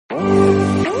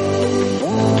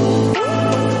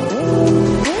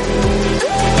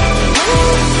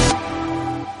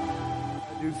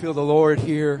feel the Lord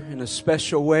here in a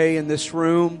special way in this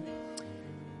room.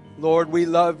 Lord, we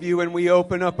love you and we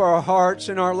open up our hearts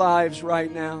and our lives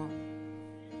right now.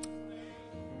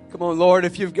 Come on, Lord,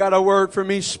 if you've got a word for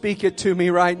me, speak it to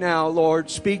me right now, Lord.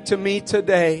 Speak to me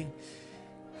today.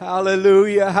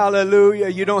 Hallelujah, hallelujah.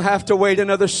 You don't have to wait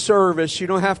another service. You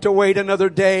don't have to wait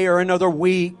another day or another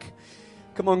week.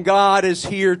 Come on, God is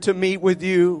here to meet with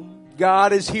you.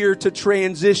 God is here to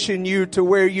transition you to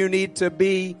where you need to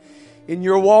be in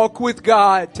your walk with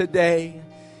God today.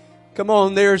 Come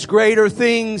on, there's greater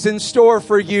things in store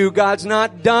for you. God's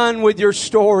not done with your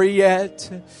story yet.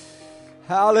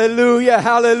 Hallelujah,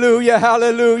 hallelujah,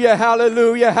 hallelujah,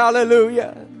 hallelujah,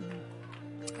 hallelujah.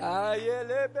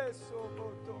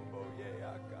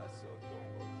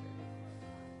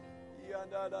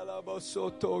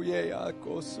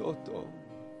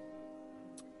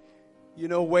 You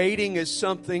know, waiting is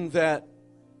something that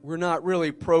we're not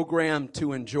really programmed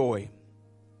to enjoy.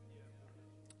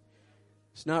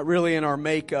 It's not really in our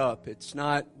makeup. It's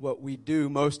not what we do,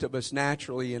 most of us,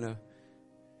 naturally in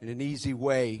an easy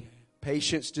way.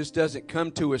 Patience just doesn't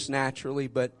come to us naturally,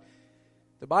 but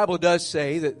the Bible does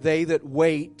say that they that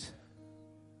wait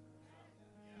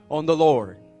on the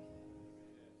Lord.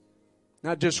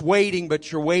 Not just waiting,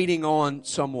 but you're waiting on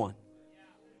someone.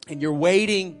 And you're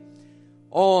waiting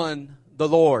on the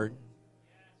Lord.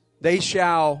 They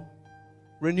shall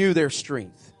renew their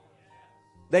strength.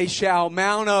 They shall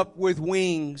mount up with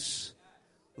wings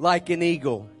like an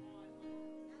eagle.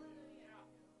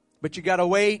 But you got to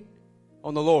wait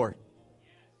on the Lord.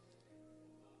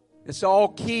 It's all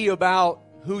key about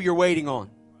who you're waiting on.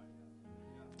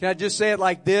 Can I just say it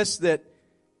like this, that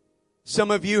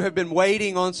some of you have been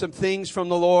waiting on some things from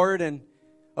the Lord and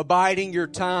abiding your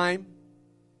time.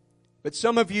 But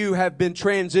some of you have been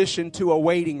transitioned to a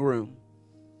waiting room.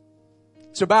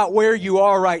 It's about where you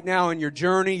are right now in your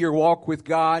journey, your walk with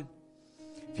God.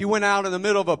 If you went out in the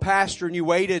middle of a pasture and you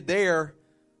waited there,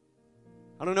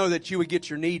 I don't know that you would get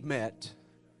your need met.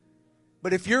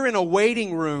 But if you're in a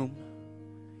waiting room,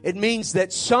 it means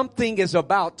that something is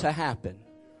about to happen.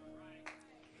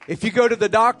 If you go to the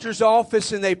doctor's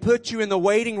office and they put you in the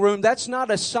waiting room, that's not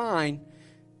a sign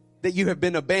that you have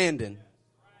been abandoned.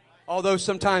 Although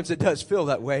sometimes it does feel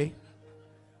that way.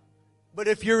 But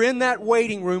if you're in that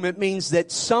waiting room, it means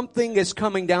that something is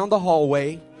coming down the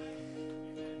hallway.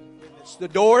 The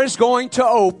door is going to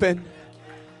open.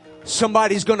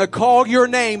 Somebody's going to call your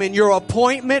name and your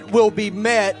appointment will be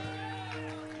met.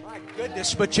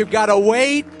 Goodness, but you've got to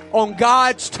wait on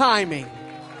God's timing.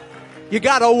 You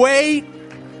got to wait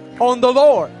on the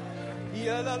Lord.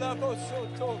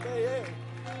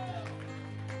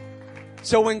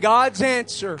 So when God's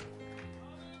answer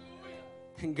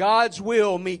and God's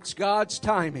will meets God's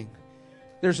timing,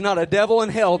 there's not a devil in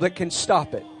hell that can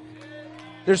stop it.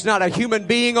 There's not a human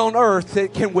being on earth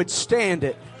that can withstand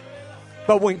it.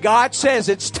 But when God says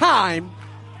it's time,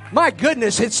 my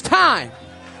goodness, it's time.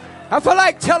 I feel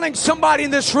like telling somebody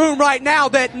in this room right now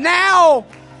that now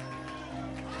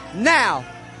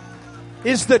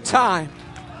is the time.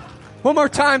 One more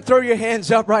time, throw your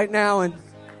hands up right now and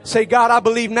say, God, I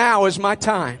believe now is my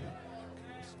time.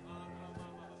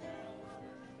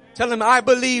 Tell him, I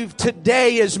believe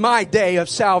today is my day of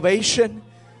salvation.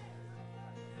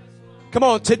 Come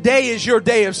on, today is your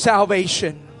day of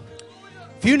salvation.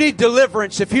 If you need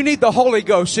deliverance, if you need the Holy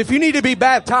Ghost, if you need to be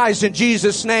baptized in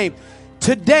Jesus' name,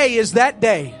 today is that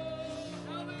day.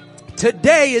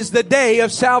 Today is the day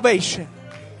of salvation.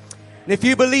 And if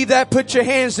you believe that, put your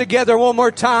hands together one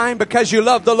more time because you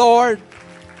love the Lord.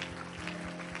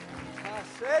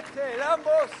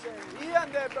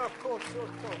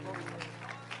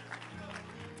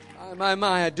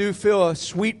 My, I do feel a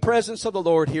sweet presence of the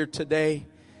Lord here today.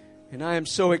 And I am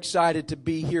so excited to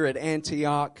be here at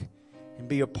Antioch and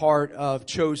be a part of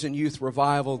Chosen Youth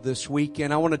Revival this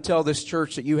weekend. I want to tell this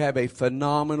church that you have a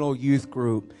phenomenal youth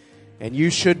group. And you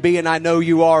should be, and I know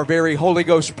you are, very Holy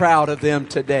Ghost proud of them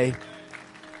today.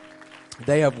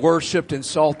 They have worshiped and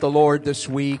sought the Lord this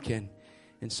week. And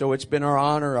so it's been our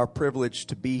honor, our privilege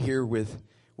to be here with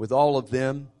all of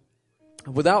them.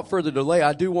 Without further delay,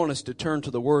 I do want us to turn to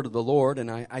the Word of the Lord.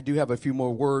 And I do have a few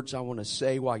more words I want to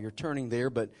say while you're turning there.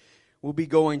 But we'll be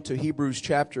going to Hebrews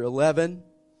chapter 11.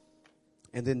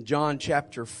 And then John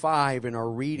chapter 5 in our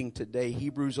reading today.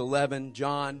 Hebrews 11,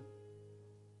 John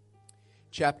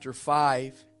chapter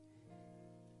 5.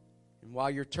 And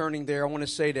while you're turning there, I want to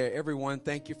say to everyone,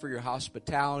 thank you for your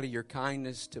hospitality, your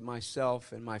kindness to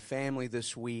myself and my family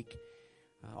this week.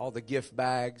 All the gift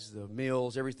bags, the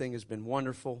meals, everything has been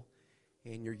wonderful.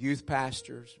 And your youth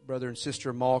pastors, Brother and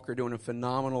Sister Malk, are doing a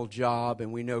phenomenal job.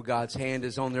 And we know God's hand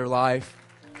is on their life.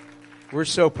 We're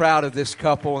so proud of this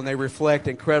couple, and they reflect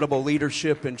incredible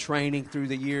leadership and training through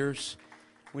the years.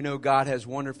 We know God has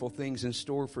wonderful things in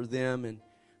store for them. And,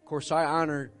 of course, I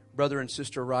honor Brother and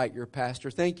Sister Wright, your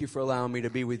pastor. Thank you for allowing me to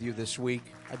be with you this week.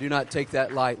 I do not take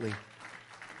that lightly.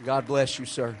 God bless you,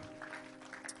 sir.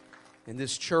 And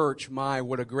this church,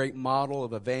 what a great model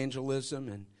of evangelism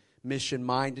and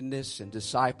mission-mindedness and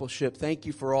discipleship. Thank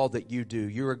you for all that you do.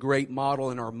 You're a great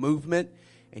model in our movement,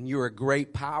 and you're a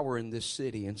great power in this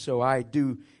city. And so I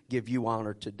do give you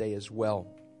honor today as well.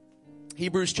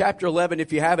 Hebrews chapter 11,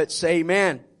 if you have it, say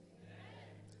amen.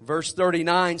 Verse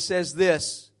 39 says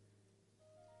this,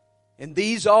 "And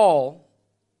these all,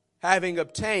 having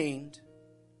obtained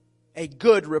a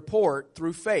good report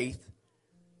through faith,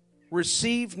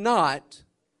 received not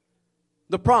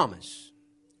the promise."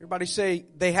 Everybody say,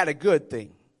 they had a good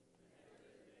thing.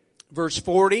 Verse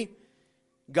 40,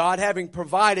 "God having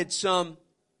provided some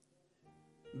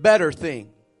better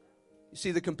thing." You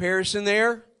see the comparison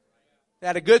there? They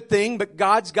had a good thing, but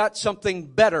God's got something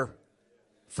better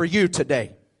for you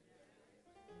today.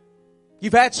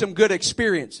 You've had some good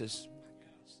experiences.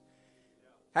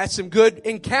 Had some good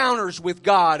encounters with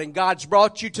God, and God's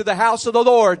brought you to the house of the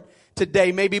Lord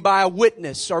today, maybe by a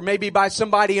witness, or maybe by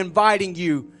somebody inviting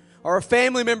you, or a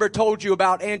family member told you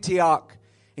about Antioch.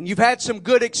 And you've had some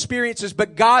good experiences,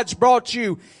 but God's brought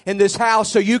you in this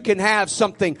house so you can have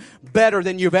something better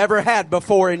than you've ever had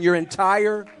before in your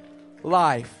entire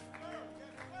life.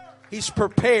 He's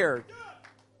prepared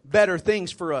better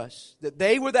things for us, that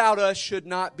they without us should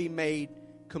not be made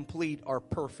complete or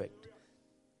perfect.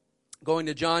 Going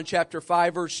to John chapter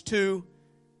 5, verse 2,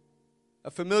 a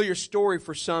familiar story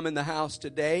for some in the house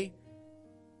today.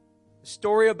 A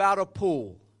story about a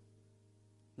pool.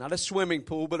 Not a swimming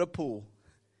pool, but a pool.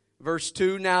 Verse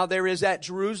 2, "Now there is at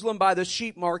Jerusalem by the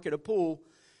sheep market a pool,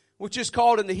 which is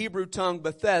called in the Hebrew tongue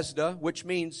Bethesda," which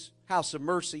means house of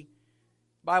mercy.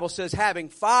 The Bible says, "having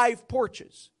 5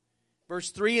 porches."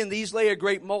 Verse 3, "In these lay a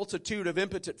great multitude of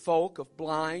impotent folk, of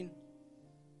blind,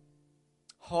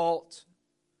 halt,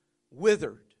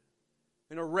 withered,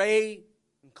 an array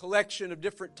and collection of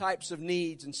different types of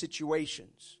needs and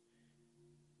situations."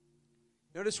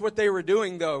 Notice what they were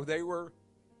doing, though. They were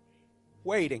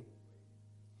waiting.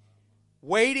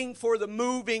 Waiting for the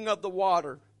moving of the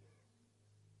water.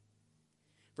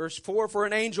 Verse 4, "For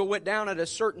an angel went down at a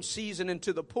certain season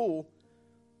into the pool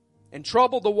and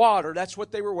troubled the water." That's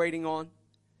what they were waiting on.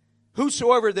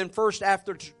 "Whosoever then first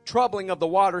after troubling of the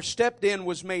water stepped in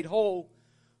was made whole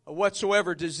of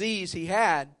whatsoever disease he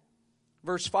had."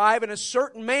 Verse 5, "And a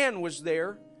certain man was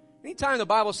there." Anytime the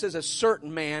Bible says a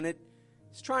certain man,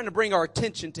 it's trying to bring our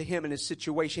attention to him and his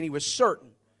situation. He was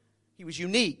certain. He was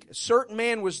unique. "A certain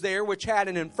man was there which had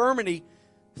an infirmity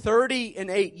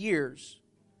 38 years.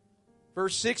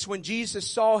 Verse 6, "When Jesus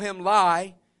saw him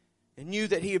lie and knew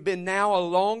that he had been now a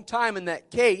long time in that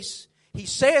case, he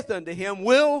saith unto him,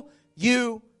 Will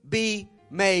you be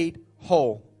made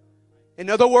whole?" In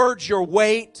other words, your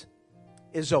wait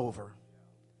is over.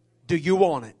 Do you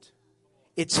want it?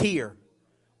 It's here.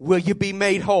 Will you be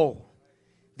made whole?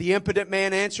 The impotent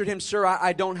man answered him, "Sir,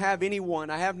 I don't have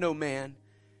anyone. I have no man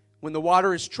when the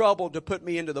water is troubled to put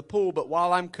me into the pool. But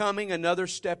while I'm coming, another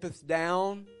steppeth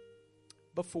down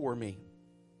before me."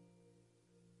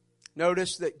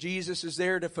 Notice that Jesus is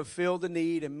there to fulfill the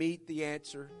need and meet the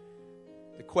answer,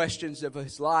 the questions of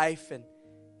his life. And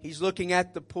he's looking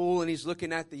at the pool and he's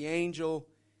looking at the angel.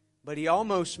 But he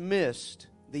almost missed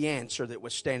the answer that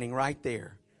was standing right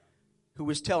there, who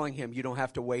was telling him, you don't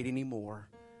have to wait anymore.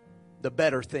 The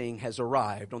better thing has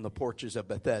arrived on the porches of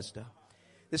Bethesda.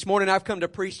 This morning I've come to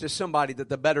preach to somebody that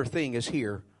the better thing is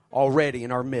here already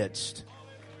in our midst.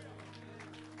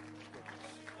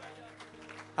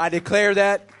 I declare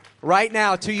that right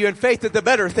now to you in faith that the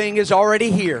better thing is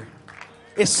already here.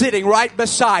 It's sitting right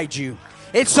beside you.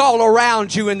 It's all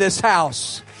around you in this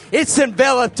house. It's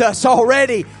enveloped us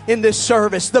already in this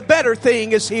service. The better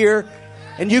thing is here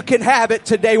and you can have it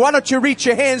today. Why don't you reach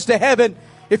your hands to heaven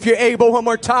if you're able one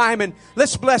more time, and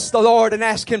let's bless the Lord and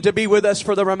ask Him to be with us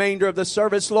for the remainder of the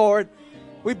service. Lord,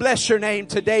 we bless your name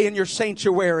today in your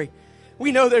sanctuary.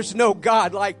 We know there's no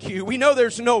God like you. We know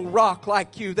there's no rock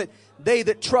like you, that they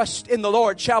that trust in the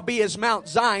Lord shall be as Mount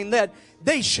Zion, that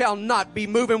they shall not be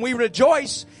moved. And we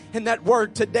rejoice in that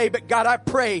word today. But God, I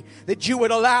pray that you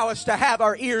would allow us to have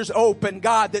our ears open,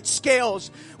 God, that scales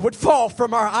would fall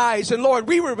from our eyes. And Lord,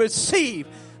 we will receive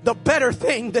the better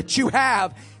thing that you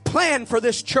have planned for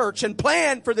this church and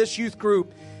planned for this youth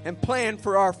group and planned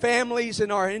for our families and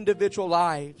our individual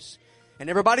lives. And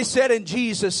everybody said, in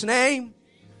Jesus' name.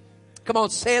 Come on,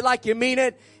 say it like you mean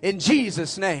it. In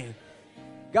Jesus' name.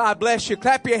 God bless you.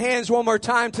 Clap your hands one more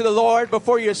time to the Lord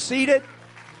before you're seated.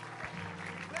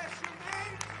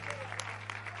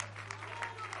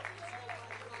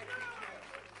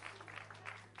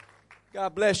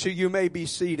 God bless you. You may be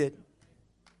seated.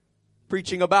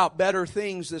 Preaching about better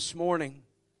things this morning.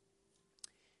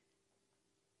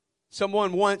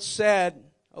 Someone once said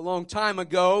a long time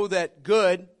ago that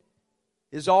good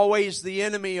is always the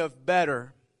enemy of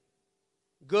better.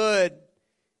 Good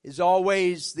is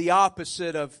always the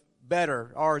opposite of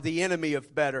better, or the enemy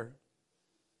of better.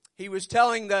 He was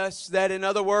telling us that, in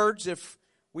other words, if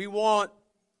we want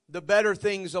the better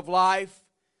things of life,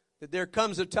 that there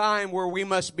comes a time where we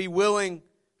must be willing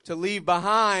to leave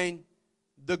behind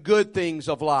the good things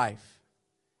of life.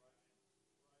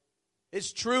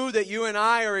 It's true that you and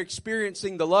I are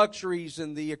experiencing the luxuries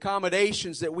and the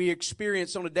accommodations that we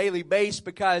experience on a daily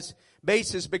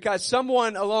basis because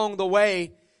someone along the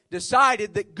way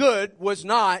decided that good was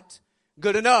not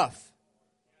good enough.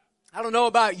 I don't know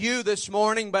about you this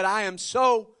morning, but I am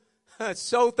so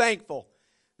thankful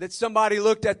that somebody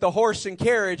looked at the horse and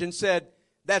carriage and said,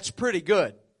 that's pretty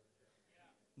good,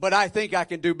 but I think I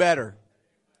can do better.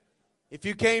 If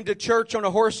you came to church on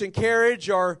a horse and carriage,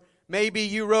 or maybe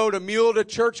you rode a mule to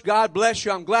church, God bless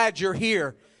you. I'm glad you're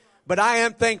here. But I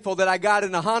am thankful that I got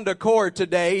in a Honda Accord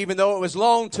today, even though it was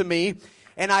loaned to me,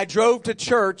 and I drove to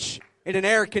church in an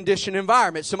air-conditioned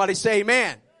environment. Somebody say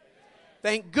amen.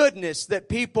 Thank goodness that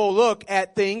people look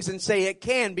at things and say it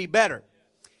can be better.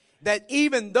 That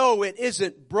even though it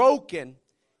isn't broken,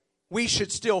 we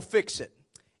should still fix it.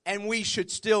 And we should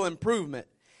still improve it.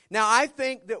 Now, I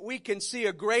think that we can see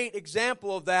a great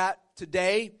example of that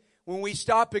today when we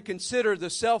stop and consider the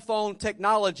cell phone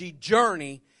technology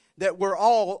journey that we're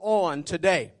all on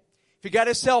today. If you got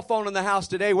a cell phone in the house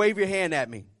today, wave your hand at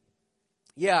me.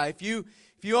 Yeah, if you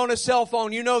own a cell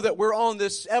phone, you know that we're on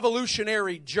this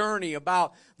evolutionary journey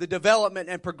about the development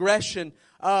and progression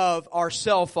of our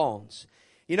cell phones.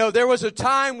 You know, there was a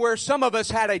time where some of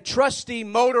us had a trusty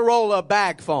Motorola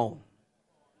bag phone.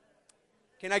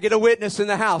 Can I get a witness in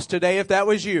the house today if that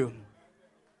was you?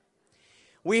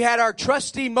 We had our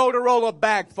trusty Motorola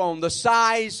bag phone, the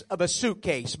size of a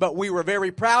suitcase, but we were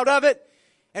very proud of it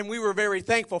and we were very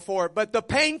thankful for it. But the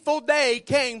painful day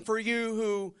came for you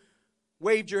who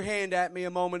waved your hand at me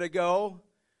a moment ago,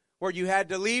 where you had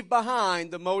to leave behind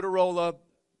the Motorola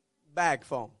bag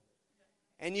phone.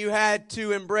 And you had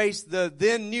to embrace the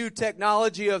then new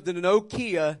technology of the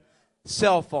Nokia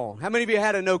cell phone. How many of you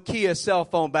had a Nokia cell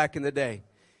phone back in the day?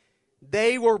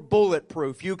 They were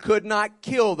bulletproof. You could not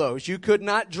kill those. You could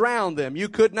not drown them. You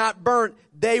could not burn.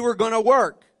 They were going to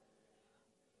work.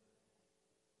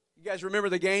 You guys remember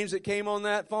the games that came on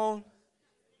that phone?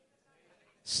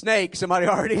 Snake. Somebody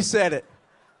already said it.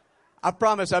 I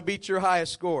promise I beat your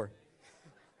highest score.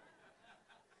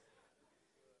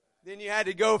 Then you had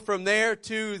to go from there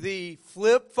to the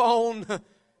flip phone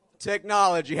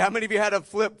technology. How many of you had a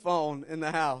flip phone in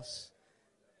the house?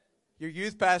 Your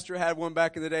youth pastor had one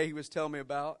back in the day he was telling me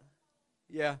about.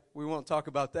 Yeah, we won't talk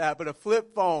about that. But a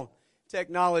flip phone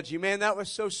technology, man, that was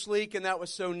so sleek and that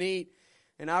was so neat.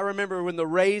 And I remember when the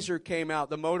Razor came out,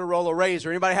 the Motorola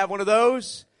Razor. Anybody have one of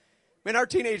those? Man, our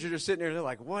teenagers are sitting there, they're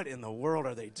like, what in the world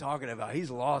are they talking about? He's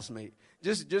lost me.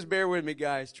 Just bear with me,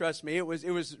 guys. Trust me. It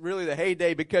was really the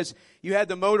heyday because you had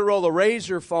the Motorola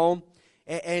Razor phone.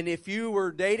 And if you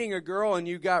were dating a girl and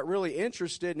you got really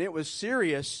interested and it was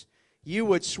serious, you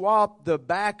would swap the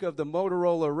back of the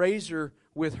Motorola Razor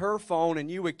with her phone and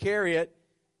you would carry it.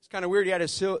 It's kind of weird. You had a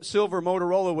silver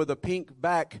Motorola with a pink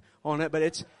back on it, but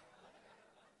it's...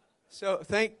 So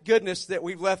thank goodness that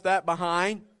we've left that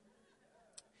behind.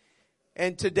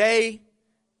 And today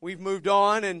we've moved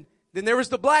on, and then there was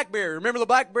the BlackBerry. Remember the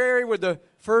BlackBerry with the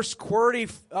first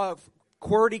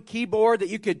QWERTY keyboard that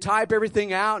you could type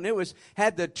everything out, and it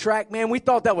had the track. Man, we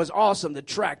thought that was awesome, the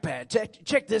trackpad.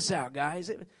 Check this out, guys.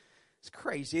 It's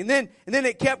crazy. And then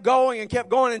it kept going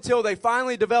until they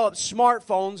finally developed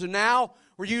smartphones, and now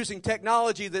we're using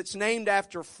technology that's named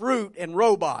after fruit and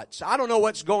robots. I don't know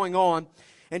what's going on.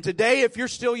 And today, if you're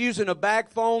still using a bag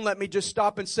phone, let me just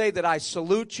stop and say that I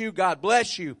salute you. God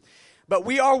bless you. But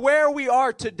we are where we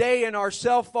are today in our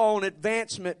cell phone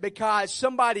advancement because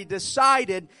somebody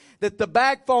decided that the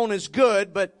bag phone is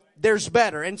good, but there's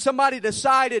better. And somebody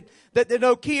decided that the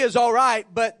Nokia is all right,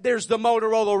 but there's the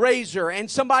Motorola Razor. And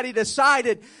somebody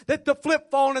decided that the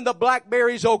flip phone and the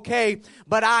BlackBerry is okay,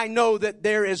 but I know that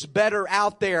there is better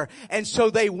out there. And so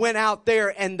they went out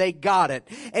there and they got it.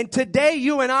 And today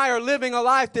you and I are living a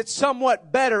life that's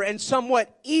somewhat better and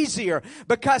somewhat easier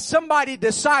because somebody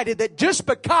decided that just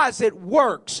because it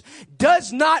works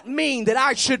does not mean that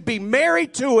I should be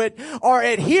married to it or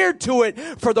adhere to it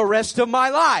for the rest of my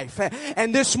life.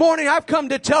 And this morning I've come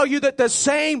to tell you that the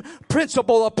same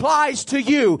principle applies to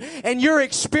you and your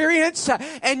experience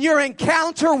and your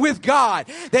encounter with God.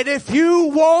 That if you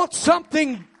want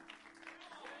something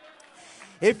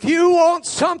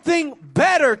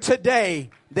better today,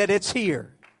 that it's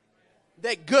here.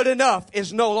 That good enough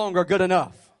is no longer good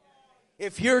enough.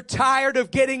 If you're tired of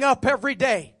getting up every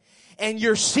day and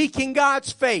you're seeking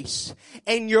God's face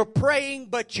and you're praying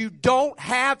but you don't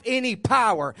have any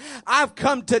power, I've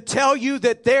come to tell you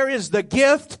that there is the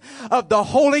gift of the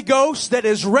Holy Ghost that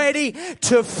is ready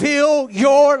to fill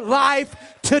your life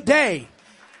today.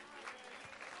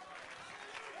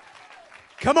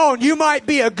 Come on, you might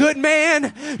be a good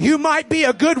man, you might be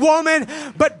a good woman,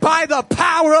 but by the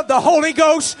power of the Holy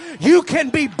Ghost, you can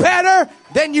be better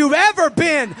than you've ever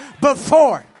been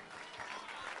before.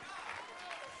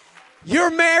 Your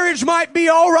marriage might be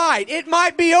all right. It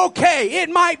might be okay. It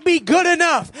might be good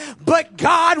enough. But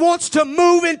God wants to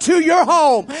move into your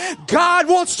home. God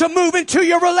wants to move into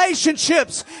your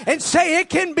relationships and say it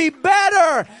can be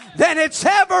better than it's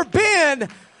ever been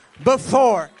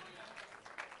before.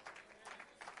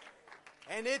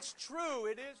 And it is true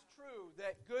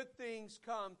that good things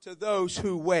come to those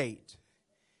who wait.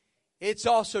 It's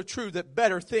also true that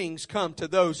better things come to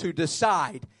those who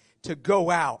decide to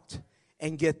go out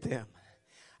and get them.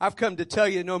 I've come to tell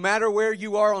you, no matter where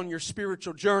you are on your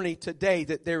spiritual journey today,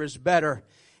 that there is better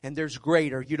and there's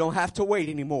greater. You don't have to wait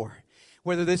anymore.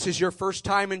 Whether this is your first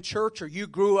time in church or you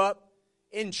grew up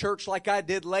in church like I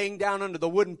did, laying down under the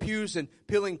wooden pews and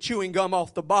peeling chewing gum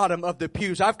off the bottom of the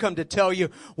pews, I've come to tell you,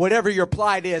 whatever your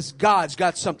plight is, God's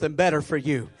got something better for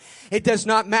you. It does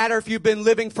not matter if you've been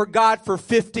living for God for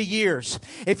 50 years,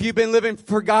 if you've been living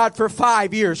for God for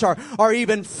 5 years or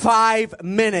even 5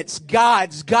 minutes.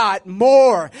 God's got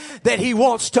more that He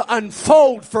wants to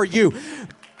unfold for you.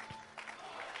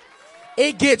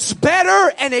 It gets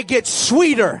better and it gets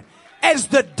sweeter as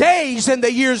the days and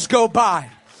the years go by.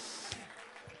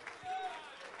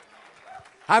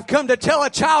 I've come to tell a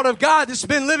child of God that's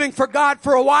been living for God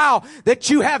for a while that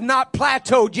you have not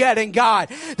plateaued yet in God,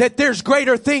 that there's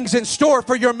greater things in store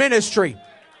for your ministry.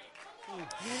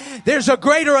 There's a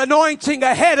greater anointing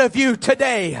ahead of you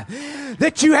today,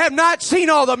 that you have not seen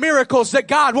all the miracles that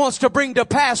God wants to bring to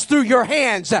pass through your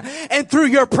hands and through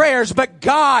your prayers, but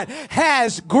God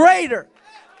has greater,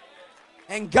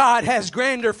 and God has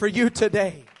grander for you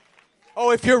today.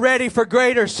 Oh, if you're ready for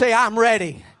greater, say, I'm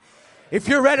ready. If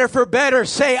you're ready for better,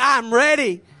 say, I'm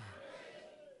ready.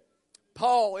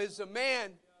 Paul is a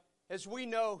man, as we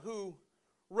know, who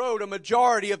wrote a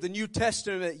majority of the New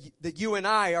Testament that you and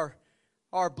I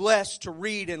are blessed to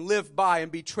read and live by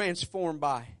and be transformed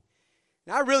by.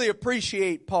 And I really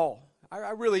appreciate Paul.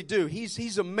 I really do.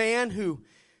 He's a man who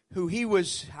he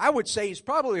was, I would say he's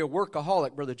probably a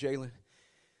workaholic, Brother Jalen.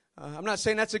 I'm not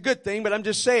saying that's a good thing, but I'm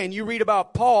just saying you read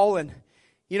about Paul and,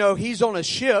 you know, he's on a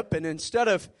ship and instead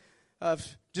of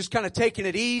just kind of taking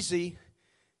it easy,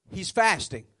 he's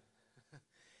fasting.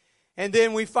 And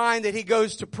then we find that he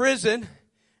goes to prison.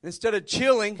 Instead of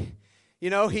chilling, you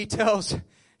know, he tells,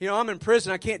 you know, I'm in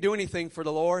prison. I can't do anything for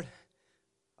the Lord.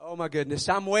 Oh my goodness.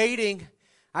 I'm waiting.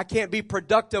 I can't be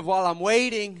productive while I'm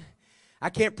waiting.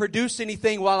 I can't produce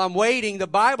anything while I'm waiting. The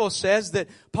Bible says that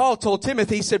Paul told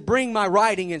Timothy, he said, bring my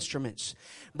writing instruments.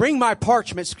 Bring my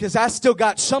parchments because I still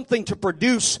got something to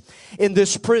produce in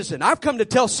this prison. I've come to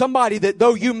tell somebody that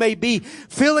though you may be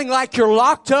feeling like you're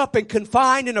locked up and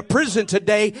confined in a prison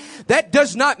today, that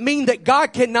does not mean that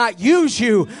God cannot use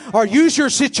you or use your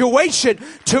situation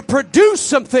to produce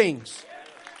some things.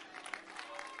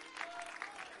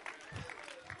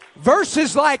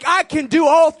 Verses like, I can do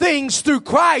all things through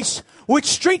Christ, which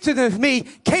strengtheneth me,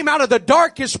 came out of the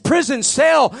darkest prison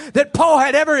cell that Paul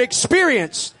had ever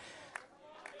experienced.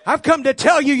 I've come to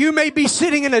tell you, you may be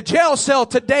sitting in a jail cell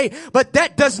today, but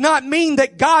that does not mean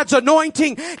that God's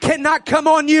anointing cannot come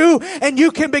on you and you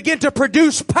can begin to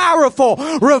produce powerful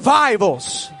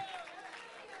revivals.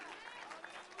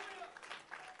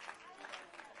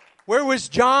 Where was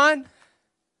John?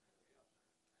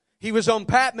 He was on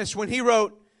Patmos when he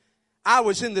wrote, I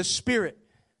was in the Spirit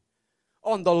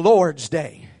on the Lord's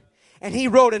day. And he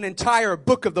wrote an entire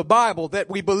book of the Bible that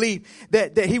we believe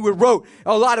that he wrote.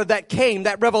 A lot of that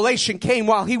revelation came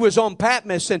while he was on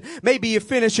Patmos, and maybe you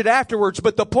finish it afterwards.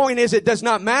 But the point is, it does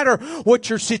not matter what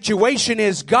your situation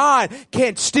is. God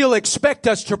can still expect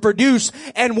us to produce,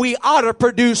 and we ought to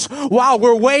produce while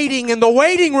we're waiting in the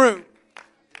waiting room.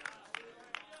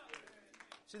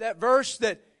 See that verse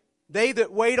that they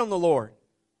that wait on the Lord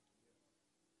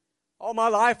All my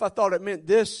life I thought it meant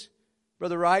this,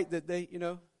 Brother Wright, that they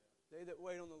that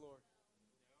wait on the Lord.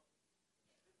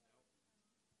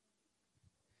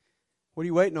 What are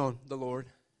you waiting on? The Lord.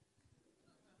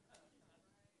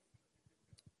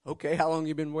 Okay, how long have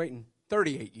you been waiting?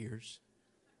 38 years.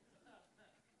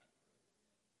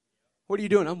 What are you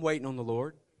doing? I'm waiting on the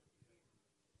Lord.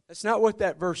 That's not what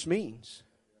that verse means.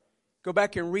 Go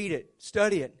back and read it.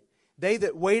 Study it. They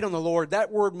that wait on the Lord,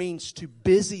 that word means to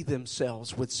busy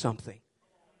themselves with something.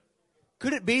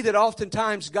 Could it be that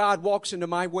oftentimes God walks into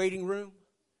my waiting room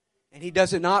and He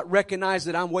does not recognize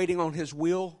that I'm waiting on His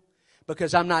will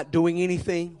because I'm not doing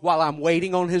anything while I'm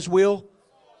waiting on His will?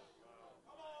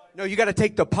 No, you got to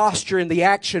take the posture and the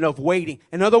action of waiting.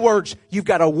 In other words, you've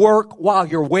got to work while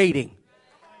you're waiting.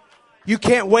 You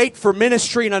can't wait for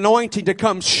ministry and anointing to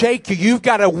come shake you. You've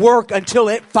got to work until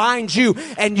it finds you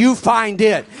and you find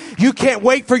it. You can't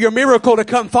wait for your miracle to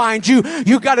come find you.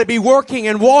 You've got to be working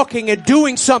and walking and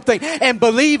doing something and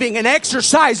believing and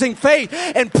exercising faith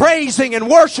and praising and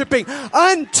worshiping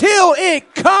until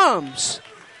it comes.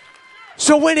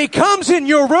 So when He comes in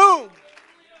your room,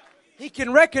 He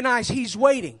can recognize He's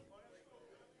waiting.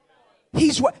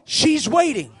 She's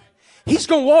waiting. He's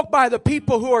going to walk by the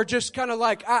people who are just kind of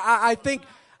like, I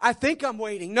think I'm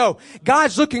waiting. No,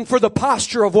 God's looking for the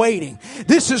posture of waiting.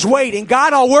 This is waiting.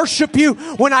 God, I'll worship you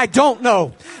when I don't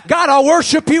know. God, I'll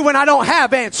worship you when I don't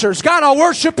have answers. God, I'll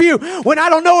worship you when I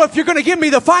don't know if you're going to give me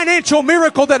the financial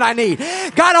miracle that I need.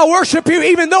 God, I'll worship you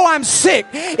even though I'm sick,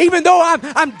 even though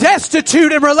I'm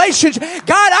destitute in relationship.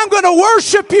 God, I'm going to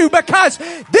worship you because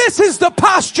this is the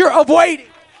posture of waiting.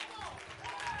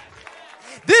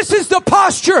 This is the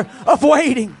posture of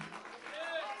waiting.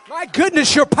 My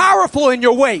goodness, you're powerful in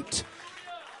your wait.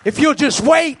 If you'll just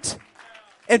wait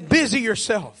and busy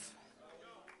yourself.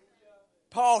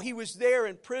 Paul, he was there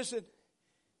in prison.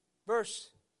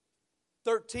 Verse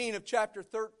 13 of chapter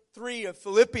 3 of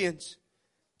Philippians.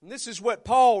 And this is what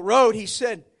Paul wrote. He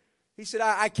said,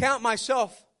 I count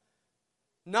myself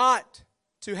not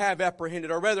to have apprehended,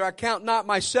 or rather, I count not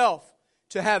myself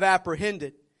to have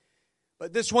apprehended.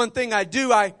 But this one thing I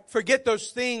do, I forget those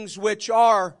things which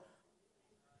are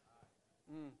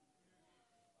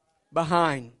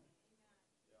behind.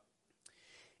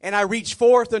 And I reach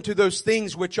forth unto those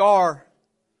things which are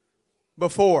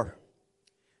before.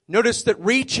 Notice that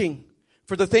reaching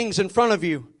for the things in front of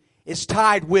you is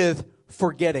tied with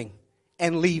forgetting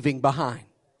and leaving behind.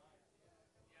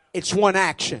 It's one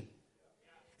action.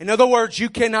 In other words,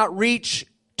 you cannot reach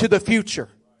to the future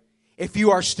if you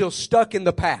are still stuck in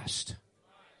the past.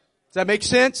 Does that make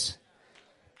sense?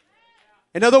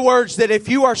 In other words, that if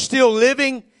you are still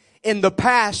living in the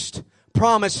past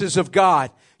promises of God,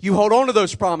 you hold on to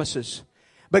those promises.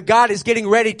 But God is getting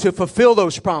ready to fulfill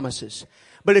those promises.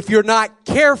 But if you're not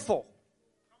careful,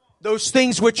 those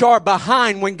things which are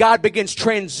behind, when God begins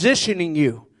transitioning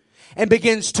you and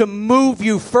begins to move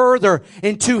you further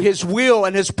into His will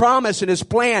and His promise and His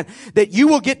plan, that you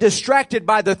will get distracted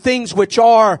by the things which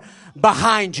are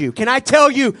behind you. Can I tell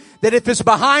you that if it's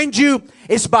behind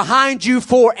you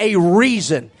for a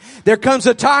reason? There comes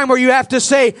a time where you have to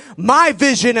say, my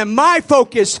vision and my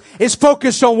focus is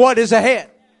focused on what is ahead.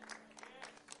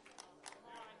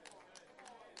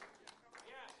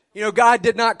 You know, God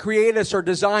did not create us or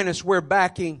design us where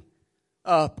backing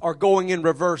up or going in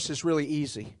reverse is really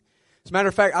easy. As a matter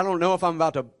of fact, I don't know if I'm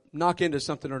about to knock into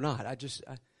something or not. I'm just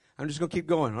going to keep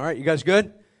going. All right, you guys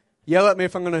good? Yell at me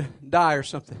if I'm going to die or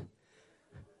something.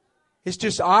 It's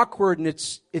just awkward and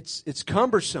it's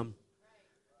cumbersome.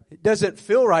 It doesn't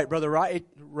feel right, brother.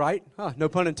 Right? Huh, no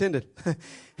pun intended.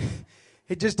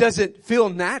 It just doesn't feel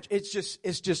natural.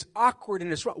 It's just awkward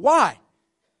and it's wrong. Why?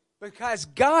 Because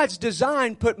God's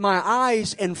design put my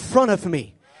eyes in front of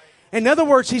me. In other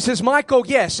words, He says, Michael,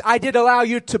 yes, I did allow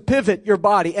you to pivot your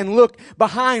body and look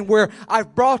behind where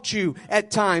I've brought you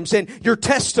at times and your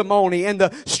testimony and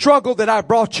the struggle that I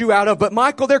brought you out of. But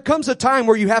Michael, there comes a time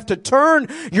where you have to turn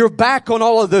your back on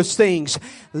all of those things.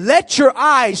 Let your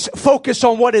eyes focus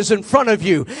on what is in front of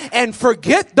you and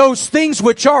forget those things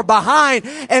which are behind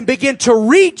and begin to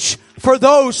reach for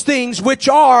those things which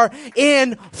are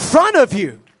in front of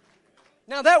you.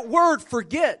 Now that word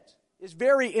forget is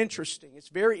very interesting. It's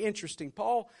very interesting.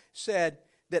 Paul said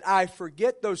that I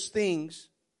forget those things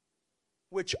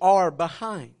which are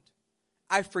behind.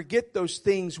 I forget those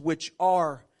things which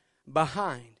are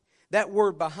behind. That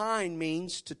word behind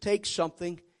means to take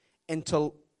something and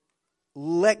to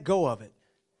let go of it.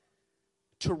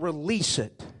 To release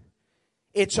it.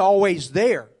 It's always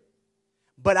there,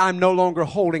 but I'm no longer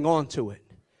holding on to it.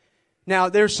 Now,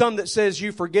 there's some that says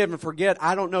you forgive and forget.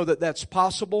 I don't know that that's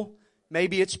possible.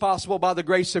 Maybe it's possible by the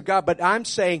grace of God, but I'm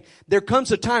saying there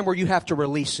comes a time where you have to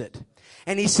release it.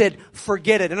 And he said,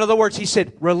 forget it. In other words, he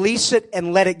said, release it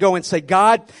and let it go and say,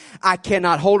 God, I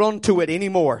cannot hold on to it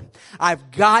anymore.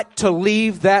 I've got to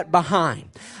leave that behind.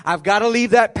 I've got to leave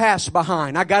that past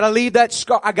behind. I got to leave that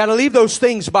scar. I got to leave those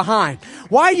things behind.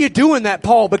 Why are you doing that,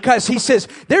 Paul? Because he says,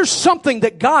 there's something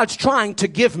that God's trying to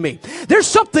give me. There's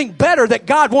something better that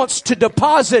God wants to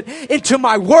deposit into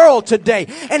my world today.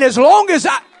 And as long as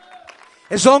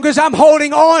I'm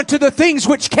holding on to the things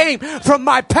which came from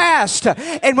my past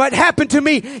and what happened to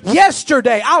me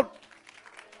yesterday, I'll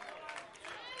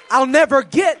never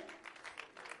get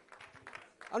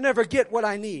what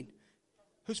I need.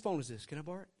 Whose phone is this? Can I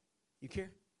borrow it? You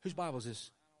care? Whose Bible is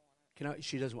this?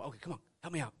 She doesn't want. Okay, come on.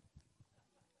 Help me out.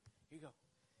 Here you go.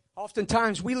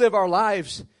 Oftentimes we live our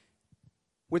lives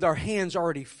with our hands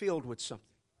already filled with something.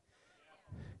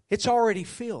 It's already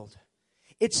filled.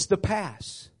 It's the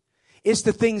past. It's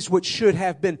the things which should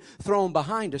have been thrown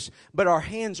behind us, but our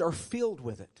hands are filled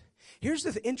with it. Here's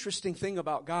the interesting thing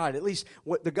about God, at least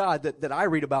what the God that I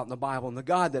read about in the Bible and the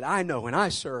God that I know and I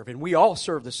serve, and we all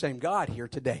serve the same God here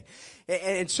today.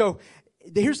 And so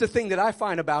here's the thing that I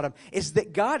find about Him is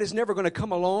that God is never going to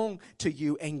come along to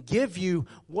you and give you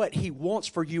what He wants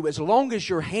for you as long as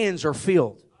your hands are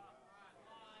filled.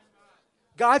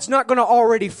 God's not going to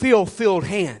already feel filled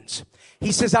hands.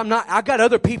 He says, I got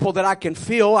other people that I can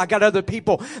fill. I got other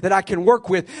people that I can work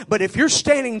with. But if you're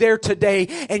standing there today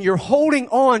and you're holding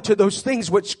on to those things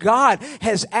which God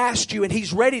has asked you and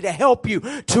He's ready to help you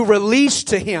to release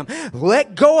to Him,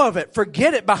 let go of it.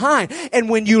 Forget it behind. And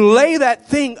when you lay that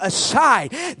thing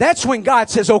aside, that's when God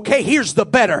says, okay, here's the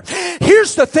better.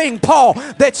 Here's the thing, Paul,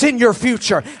 that's in your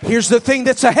future. Here's the thing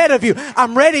that's ahead of you.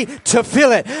 I'm ready to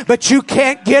fill it. But you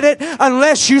can't get it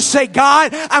unless you say,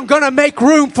 God, I'm going to make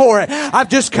room for it. I've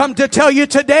just come to tell you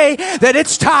today that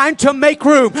it's time to make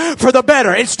room for the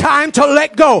better. It's time to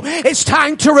let go. It's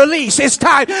time to release. It's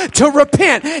time to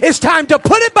repent. It's time to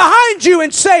put it behind you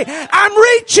and say, I'm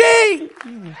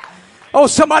reaching. Oh,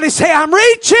 somebody say, I'm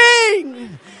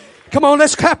reaching. Come on,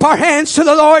 let's clap our hands to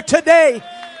the Lord today.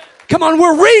 Come on,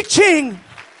 we're reaching.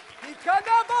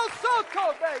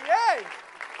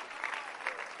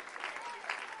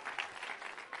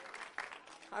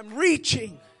 I'm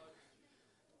reaching.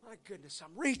 My goodness,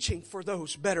 I'm reaching for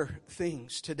those better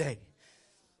things today.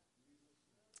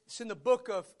 It's in the book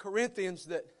of Corinthians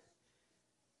that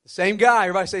the same guy,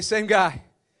 everybody say same guy.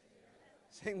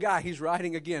 Same guy, he's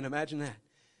writing again, imagine that.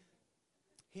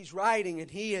 He's writing and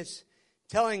he is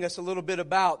telling us a little bit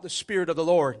about the Spirit of the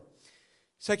Lord.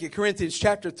 2 Corinthians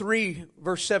chapter 3,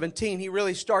 verse 17, he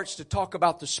really starts to talk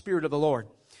about the Spirit of the Lord.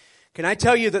 Can I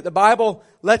tell you that the Bible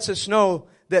lets us know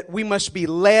that we must be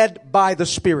led by the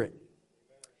Spirit?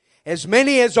 As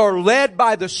many as are led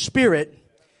by the Spirit,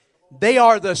 they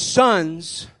are the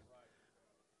sons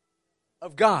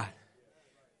of God.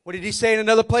 What did he say in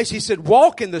another place? He said,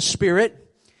 walk in the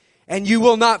Spirit, and you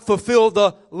will not fulfill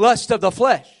the lust of the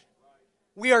flesh.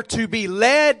 We are to be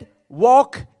led,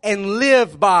 walk, and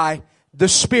live by the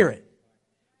Spirit.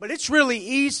 But it's really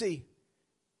easy.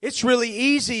 It's really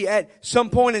easy at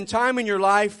some point in time in your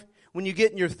life when you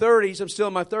get in your 30s. I'm still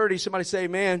in my 30s. Somebody say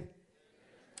amen.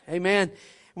 Amen.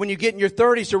 When you get in your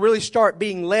 30s to really start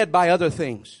being led by other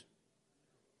things.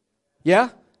 Yeah?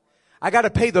 I got to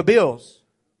pay the bills.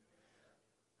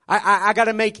 I got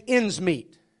to make ends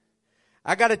meet.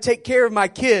 I got to take care of my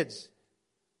kids.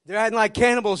 They're acting like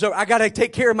cannibals. I got to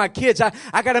take care of my kids.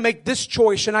 I got to make this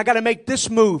choice and I got to make this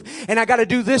move and I got to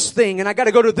do this thing and I got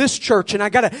to go to this church and I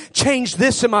got to change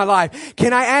this in my life.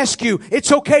 Can I ask you,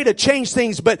 it's okay to change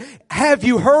things, but have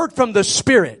you heard from the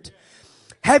Spirit?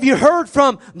 Have you heard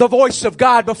from the voice of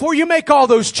God before you make all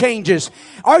those changes?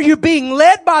 Are you being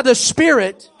led by the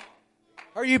Spirit?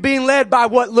 Are you being led by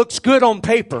what looks good on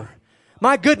paper?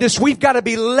 My goodness, we've got to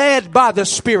be led by the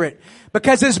Spirit.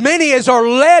 Because as many as are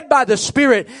led by the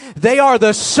Spirit, they are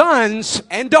the sons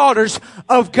and daughters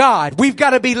of God. We've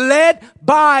got to be led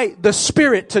by the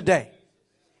Spirit today.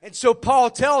 And so Paul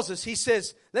tells us, he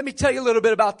says, let me tell you a little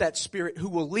bit about that Spirit who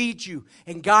will lead you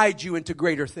and guide you into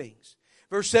greater things.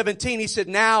 Verse 17, he said,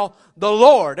 now the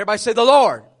Lord. Everybody say the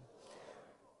Lord.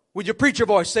 With your preacher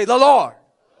voice, say the Lord.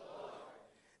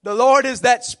 The Lord is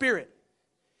that Spirit.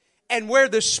 And where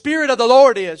the Spirit of the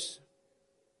Lord is,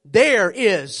 there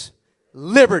is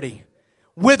liberty.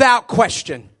 Without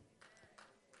question.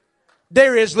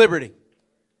 There is liberty.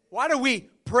 Why do we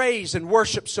praise and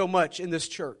worship so much in this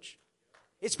church?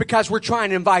 It's because we're trying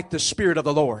to invite the Spirit of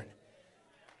the Lord.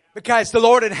 Because the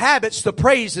Lord inhabits the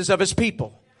praises of His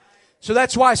people. So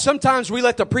that's why sometimes we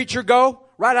let the preacher go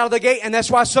right out of the gate. And that's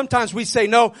why sometimes we say,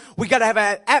 no, we got to have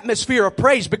an atmosphere of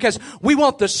praise because we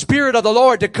want the Spirit of the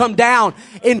Lord to come down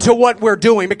into what we're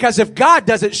doing. Because if God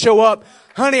doesn't show up,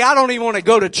 honey, I don't even want to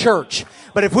go to church.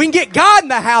 But if we can get God in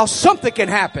the house, something can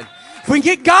happen. If we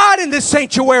can get God in this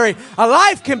sanctuary, a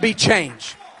life can be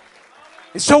changed.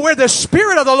 And so where the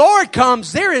Spirit of the Lord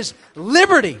comes, there is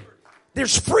liberty.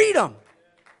 There's freedom.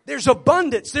 There's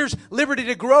abundance. There's liberty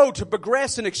to grow, to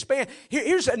progress, and expand.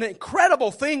 Here's an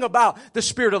incredible thing about the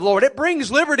Spirit of the Lord. It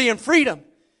brings liberty and freedom.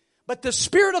 But the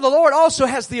Spirit of the Lord also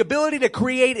has the ability to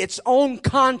create its own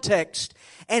context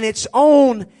and its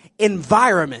own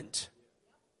environment.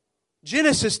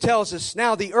 Genesis tells us,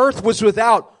 now the earth was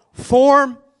without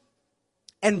form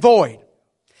and void,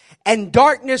 and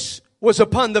darkness was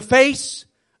upon the face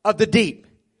of the deep.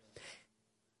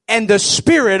 And the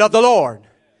Spirit of the Lord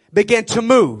began to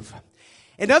move.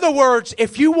 In other words,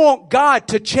 if you want God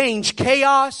to change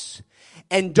chaos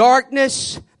and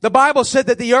darkness, the Bible said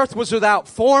that the earth was without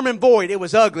form and void. It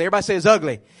was ugly. Everybody say it's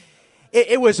ugly.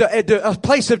 It was a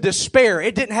place of despair.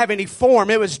 It didn't have any form.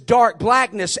 It was dark,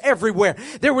 blackness everywhere.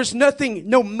 There was nothing,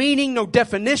 no meaning, no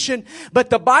definition. But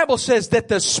the Bible says that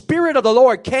the Spirit of the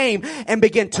Lord came and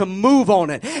began to move on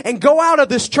it. And go out of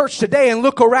this church today and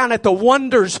look around at the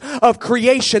wonders of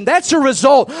creation. That's a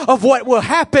result of what will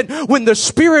happen when the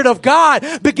Spirit of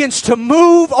God begins to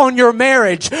move on your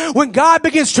marriage. When God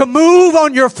begins to move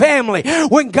on your family.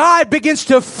 When God begins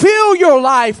to fill your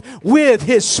life with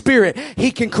His Spirit.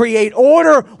 He can create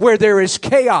order where there is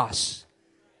chaos.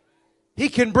 He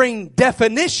can bring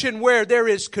definition where there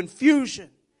is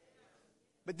confusion.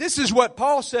 But this is what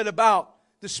Paul said about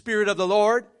the Spirit of the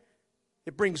Lord.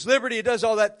 It brings liberty. It does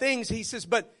all that things. He says,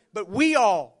 but we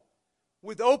all,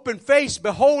 with open face,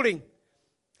 beholding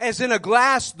as in a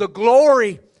glass the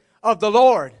glory of the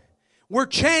Lord, we're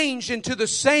changed into the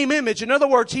same image. In other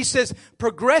words, he says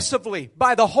progressively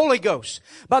by the Holy Ghost,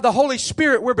 by the Holy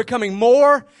Spirit, we're becoming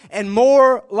more and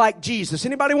more like Jesus.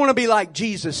 Anybody want to be like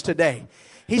Jesus today?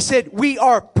 He said we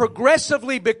are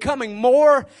progressively becoming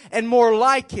more and more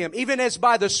like Him, even as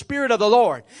by the Spirit of the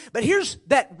Lord. But here's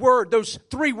that word, those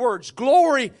three words,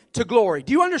 glory to glory.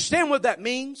 Do you understand what that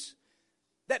means?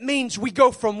 That means we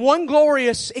go from one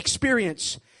glorious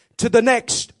experience to the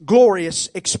next glorious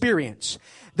experience.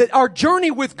 That our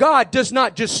journey with God does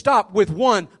not just stop with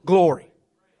one glory,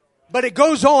 but it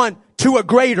goes on to a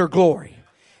greater glory.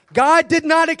 God did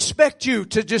not expect you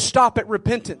to just stop at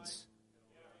repentance.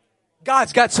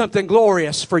 God's got something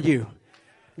glorious for you.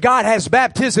 God has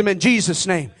baptism in Jesus'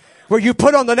 name, where you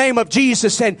put on the name of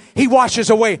Jesus and He washes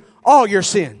away all your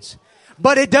sins.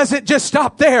 But it doesn't just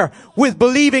stop there with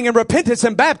believing and repentance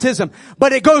and baptism,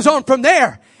 but it goes on from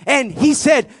there. And He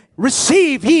said,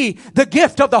 receive ye the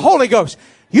gift of the Holy Ghost.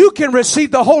 You can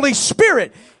receive the Holy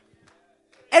Spirit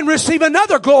and receive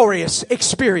another glorious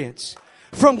experience.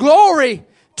 From glory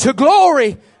to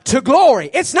glory to glory.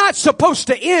 It's not supposed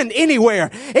to end anywhere.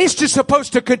 It's just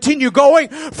supposed to continue going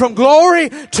from glory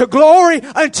to glory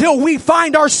until we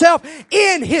find ourselves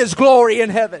in His glory in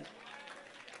heaven.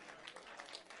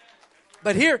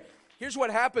 But here's what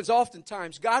happens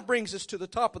oftentimes. God brings us to the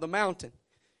top of the mountain.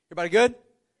 Everybody good?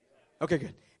 Okay,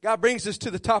 good. God brings us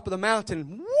to the top of the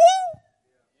mountain. Woo!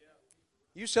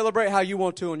 You celebrate how you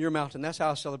want to on your mountain. That's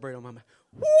how I celebrate on my mountain.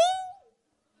 Woo!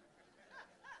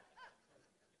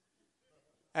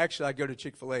 Actually, I go to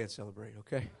Chick-fil-A and celebrate,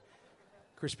 okay?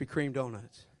 Krispy Kreme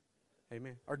donuts.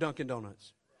 Amen. Or Dunkin'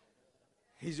 Donuts.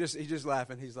 He's just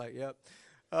laughing. He's like, yep.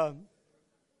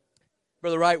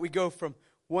 Brother Wright, we go from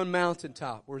one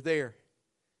mountaintop. We're there.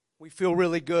 We feel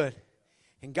really good.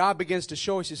 And God begins to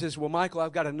show us. He says, well, Michael,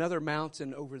 I've got another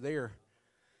mountain over there.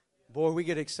 Boy, we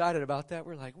get excited about that.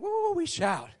 We're like, whoa, we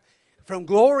shout. From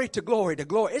glory to glory to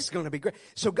glory. It's going to be great.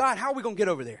 So, God, how are we going to get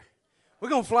over there? We're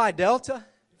going to fly Delta,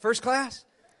 first class?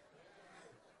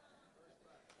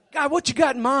 God, what you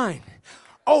got in mind?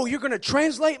 Oh, you're going to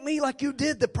translate me like you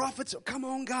did the prophets? Come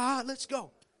on, God, let's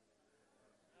go.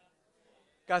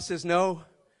 God says, no.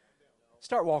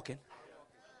 Start walking.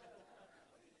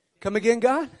 Come again,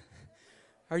 God?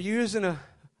 Are you using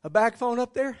a back phone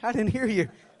up there? I didn't hear you.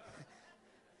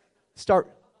 Start.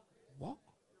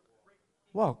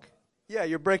 Walk. Yeah,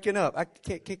 you're breaking up. I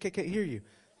can't hear you.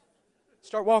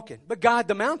 Start walking. But God,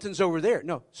 the mountain's over there.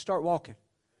 No, start walking.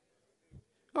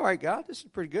 All right, God, this is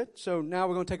pretty good. So now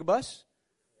we're going to take a bus?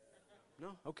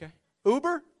 No? Okay.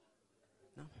 Uber?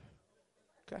 No.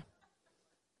 Okay.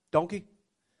 Donkey?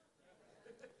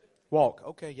 Walk.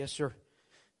 Okay, yes, sir.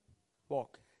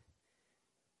 Walk.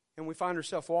 And we find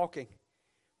ourselves walking.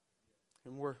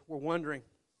 And we're wondering,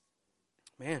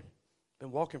 man,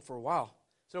 been walking for a while.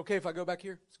 Is it okay if I go back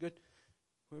here? It's good.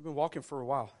 We've been walking for a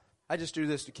while. I just do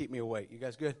this to keep me awake. You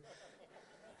guys good?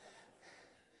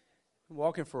 I'm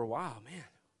walking for a while, man.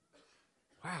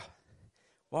 Wow.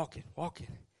 Walking.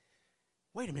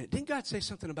 Wait a minute. Didn't God say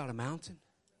something about a mountain?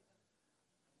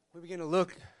 We begin to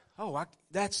look. Oh,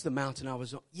 that's the mountain I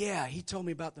was on. Yeah, He told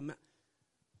me about the mountain.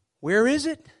 Where is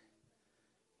it?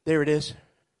 There it is.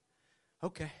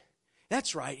 Okay.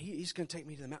 That's right. He's going to take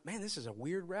me to the mountain. Man, this is a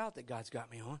weird route that God's got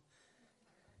me on.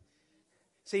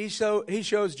 See, He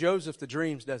shows Joseph the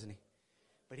dreams, doesn't He?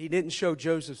 But He didn't show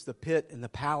Joseph the pit and the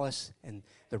palace and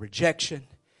the rejection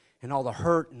and all the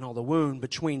hurt and all the wound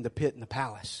between the pit and the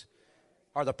palace.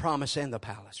 Or the promise and the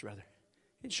palace, rather.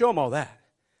 He didn't show him all that.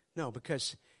 No,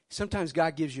 because sometimes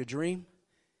God gives you a dream,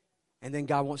 and then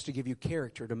God wants to give you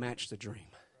character to match the dream.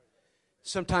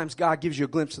 Sometimes God gives you a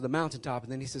glimpse of the mountaintop,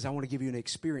 and then He says, I want to give you an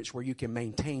experience where you can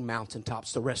maintain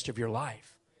mountaintops the rest of your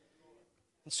life.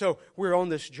 And so we're on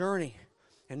this journey,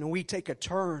 and then we take a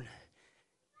turn,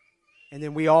 and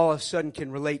then we all of a sudden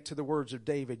can relate to the words of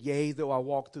David. Yea, though I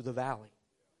walk through the valley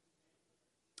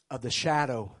of the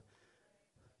shadow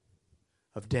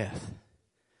of death,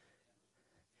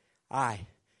 I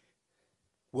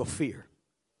will fear.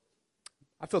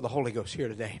 I feel the Holy Ghost here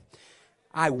today.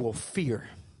 I will fear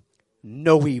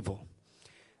no evil.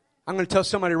 I'm going to tell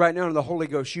somebody right now in the Holy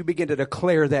Ghost, you begin to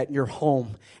declare that in your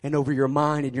home and over your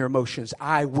mind and your emotions.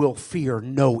 I will fear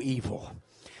no evil.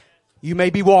 You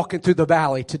may be walking through the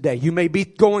valley today. You may be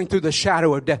going through the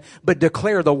shadow of death, but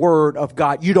declare the word of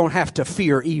God. You don't have to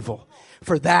fear evil.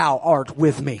 For thou art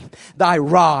with me. Thy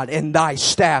rod and thy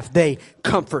staff, they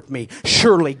comfort me.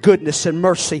 Surely goodness and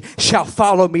mercy shall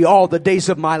follow me all the days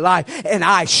of my life, and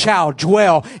I shall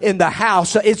dwell in the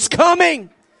house. It's coming.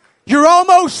 You're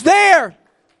almost there.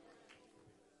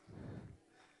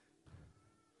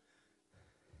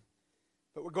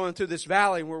 But we're going through this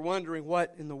valley and we're wondering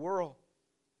what in the world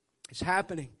is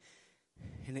happening.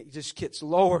 And it just gets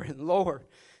lower and lower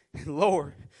and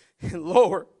lower and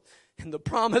lower. And the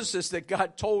promises that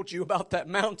God told you about that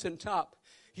mountaintop,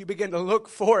 you begin to look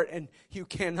for it and you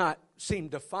cannot seem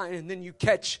to find it. And then you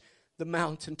catch the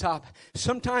mountaintop.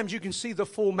 Sometimes you can see the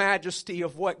full majesty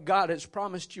of what God has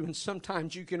promised you, and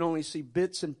sometimes you can only see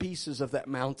bits and pieces of that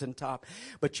mountaintop.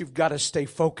 But you've got to stay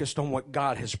focused on what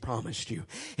God has promised you.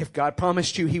 If God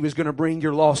promised you He was going to bring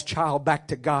your lost child back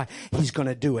to God, He's going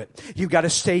to do it. You've got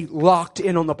to stay locked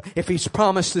in on if He's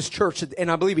promised this church, and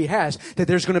I believe He has, that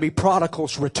there's going to be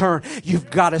prodigals return.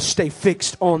 You've got to stay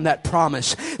fixed on that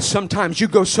promise. Sometimes you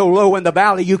go so low in the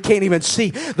valley you can't even see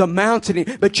the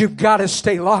mountain, but you've got to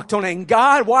stay locked on it. And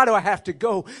God, why do I have to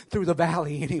go through the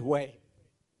valley anyway?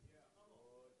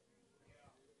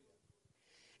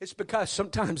 It's because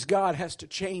sometimes God has to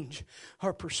change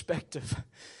our perspective.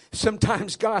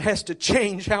 Sometimes God has to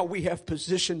change how we have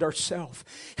positioned ourselves.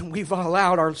 And we've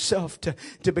allowed ourselves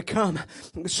to become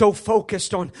so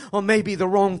focused on maybe the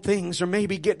wrong things, or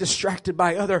maybe get distracted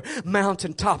by other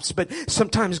mountaintops. But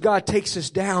sometimes God takes us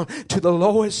down to the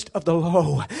lowest of the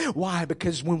low. Why?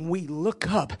 Because when we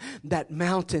look up, that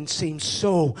mountain seems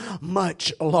so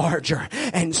much larger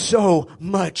and so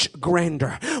much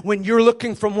grander. When you're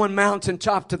looking from one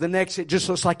mountaintop to the next, it just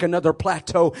looks like another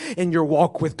plateau in your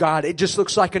walk with God. It just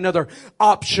looks like another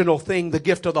optional thing, the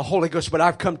gift of the Holy Ghost. But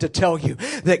I've come to tell you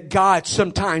that God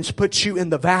sometimes puts you in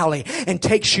the valley and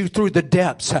takes you through the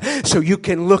depths so you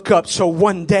can look up. So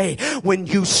one day when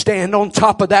you stand on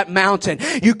top of that mountain,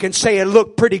 you can say it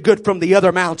looked pretty good from the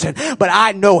other mountain, but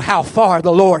I know how far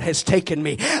the Lord has taken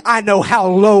me. I know how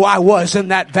low I was in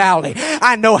that valley.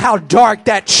 I know how dark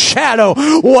that shadow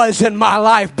was in my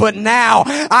life, but now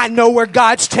I know where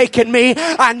God's taken me.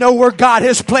 I know where God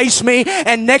has placed me.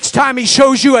 And next time He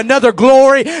shows you another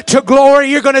glory to glory,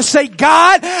 you're going to say,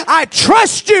 God, I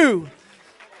trust you.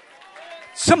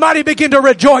 Somebody begin to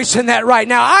rejoice in that right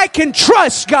now. I can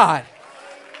trust God.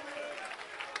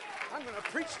 I'm going to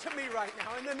preach to me right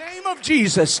now in the name of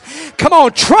Jesus. Come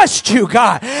on, trust you,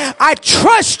 God. I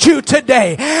trust you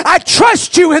today. I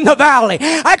trust you in the valley.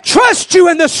 I trust you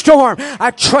in the storm.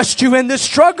 I trust you in the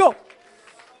struggle.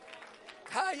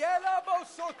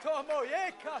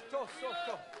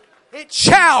 It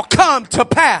shall come to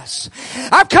pass.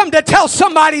 I've come to tell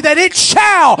somebody that it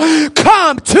shall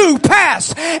come to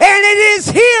pass. And it is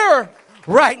here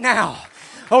right now.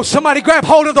 Oh, somebody grab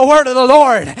hold of the word of the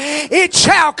Lord. It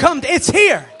shall come. It's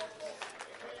here.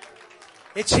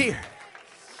 It's here.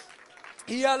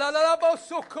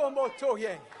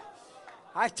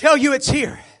 I tell you, it's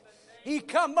here.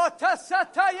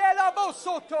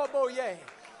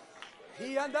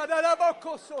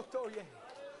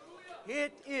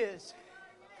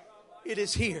 It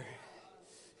is here.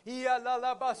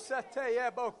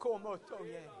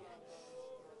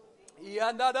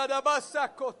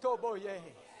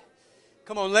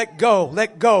 Come on, let go,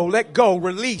 let go, let go.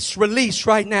 Release, release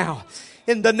right now.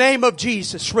 In the name of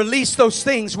Jesus, release those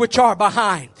things which are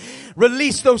behind.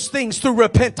 Release those things through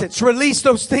repentance. Release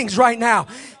those things right now.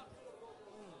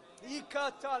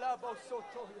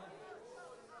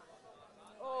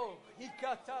 Oh,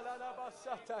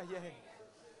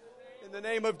 in the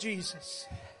name of Jesus.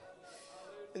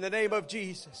 In the name of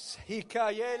Jesus.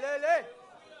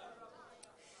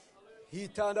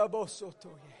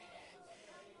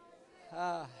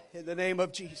 In the name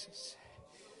of Jesus.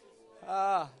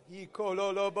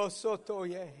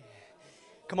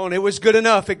 Come on, it was good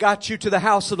enough. It got you to the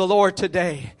house of the Lord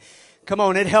today. Come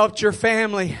on, it helped your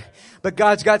family. But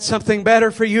God's got something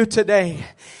better for you today.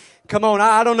 Come on,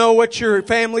 I don't know what your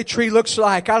family tree looks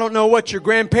like. I don't know what your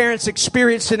grandparents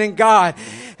experiencing in God.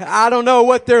 I don't know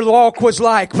what their walk was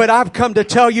like. But I've come to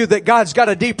tell you that God's got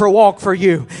a deeper walk for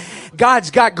you.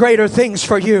 God's got greater things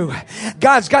for you.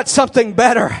 God's got something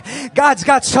better. God's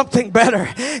got something better.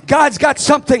 God's got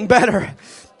something better.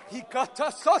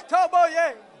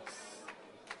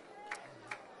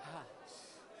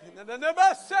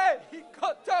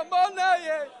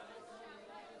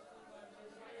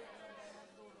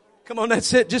 Come on,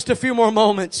 that's it. Just a few more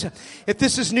moments. If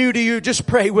this is new to you, just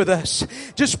pray with us.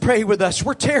 Just pray with us.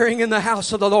 We're tarrying in the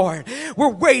house of the Lord. We're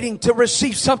waiting to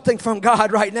receive something from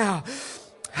God right now.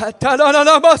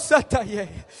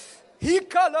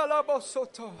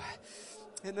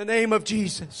 In the name of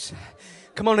Jesus.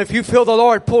 Come on, if you feel the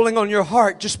Lord pulling on your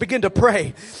heart, just begin to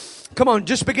pray. Come on,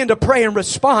 just begin to pray and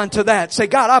respond to that. Say,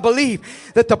 God, I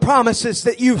believe that the promises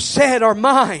that you've said are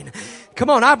mine. Come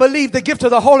on, I believe the gift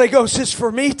of the Holy Ghost is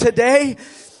for me today.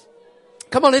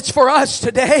 Come on, it's for us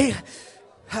today.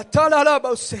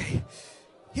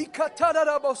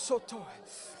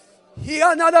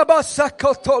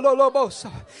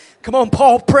 Come on,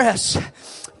 Paul, press.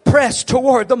 Press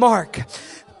toward the mark.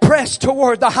 Press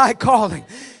toward the high calling.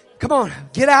 Come on,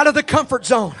 get out of the comfort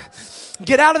zone.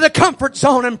 Get out of the comfort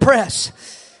zone and press.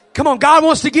 Come on, God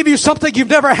wants to give you something you've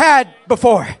never had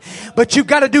before. But you've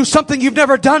got to do something you've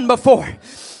never done before.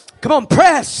 Come on,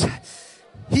 press.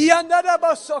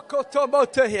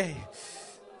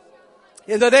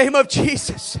 In the name of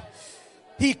Jesus.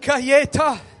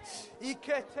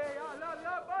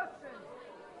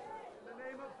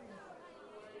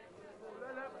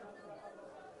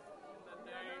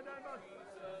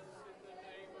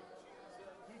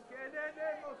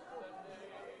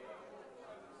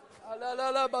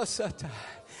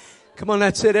 Come on,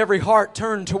 that's it. Every heart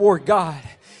turned toward God.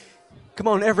 Come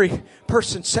on, every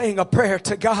person saying a prayer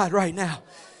to God right now.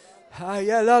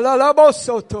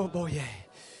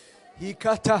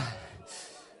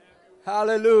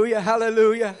 Hallelujah,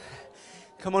 hallelujah.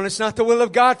 Come on, it's not the will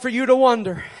of God for you to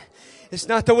wonder. It's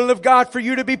not the will of God for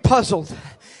you to be puzzled.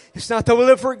 It's not the will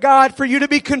of God for you to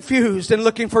be confused and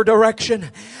looking for direction.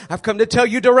 I've come to tell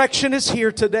you direction is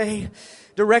here today.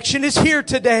 Direction is here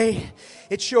today.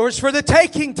 It's yours for the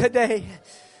taking today.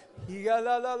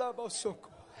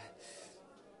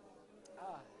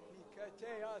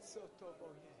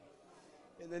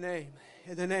 In the name,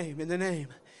 in the name, in the name.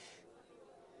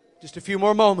 Just a few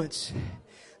more moments.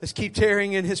 Let's keep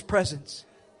tarrying in His presence.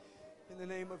 In the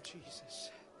name of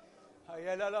Jesus.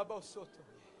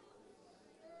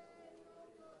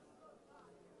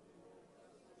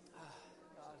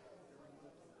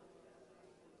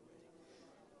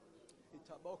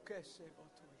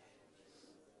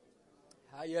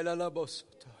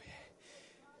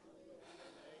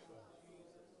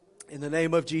 In the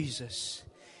name of Jesus.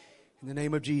 In the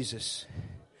name of Jesus.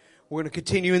 We're going to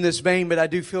continue in this vein, but I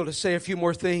do feel to say a few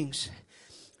more things.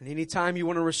 And anytime you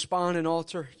want to respond and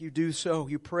altar, you do so.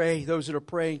 You pray. Those that are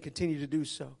praying, continue to do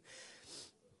so.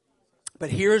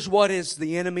 But here's what is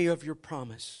the enemy of your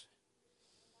promise.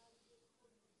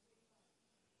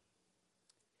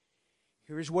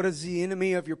 Here's what is the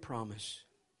enemy of your promise.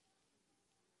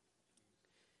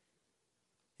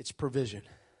 It's provision.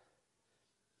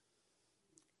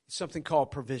 It's something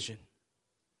called provision.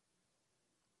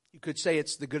 You could say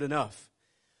it's the good enough.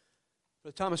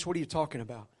 But Thomas, what are you talking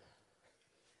about?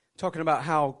 Talking about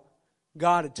how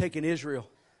God had taken Israel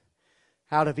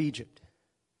out of Egypt,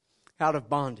 out of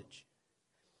bondage.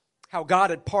 How God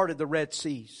had parted the Red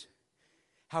Seas.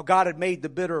 How God had made the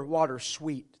bitter water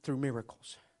sweet through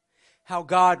miracles. How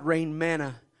God rained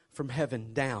manna from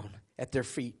heaven down at their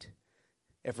feet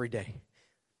every day.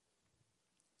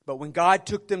 But when God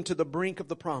took them to the brink of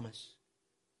the promise,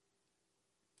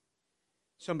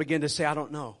 some began to say, I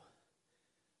don't know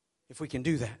if we can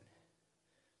do that.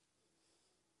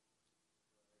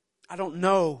 I don't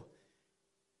know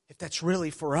if that's really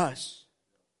for us.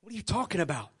 What are you talking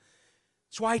about?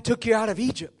 That's why He took you out of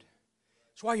Egypt.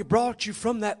 That's why He brought you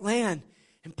from that land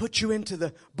and put you into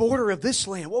the border of this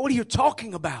land. What are you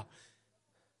talking about?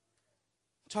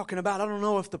 I'm talking about, I don't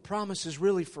know if the promise is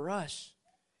really for us.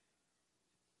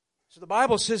 So the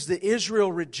Bible says that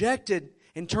Israel rejected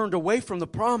and turned away from the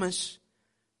promise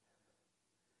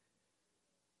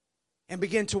and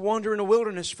began to wander in the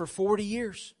wilderness for 40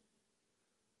 years.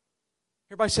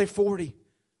 Everybody say 40.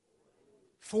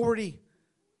 40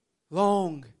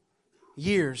 long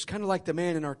years. Kind of like the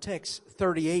man in our text,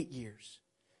 38 years.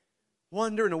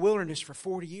 Wander in the wilderness for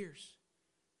 40 years.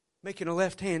 Making a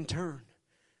left-hand turn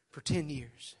for 10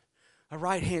 years. A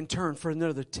right-hand turn for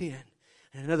another 10.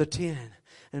 And another 10.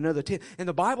 And another 10. And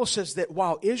the Bible says that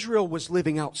while Israel was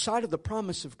living outside of the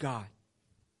promise of God,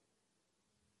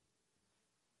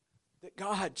 that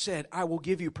God said, I will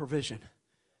give you provision.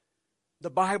 The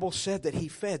Bible said that He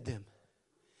fed them.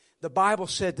 The Bible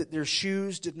said that their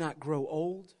shoes did not grow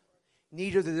old,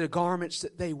 neither did the garments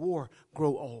that they wore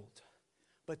grow old.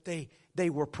 But they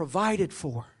were provided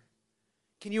for.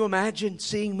 Can you imagine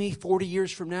seeing me 40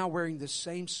 years from now wearing the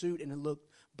same suit and it looked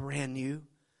brand new?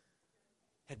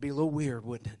 That'd be a little weird,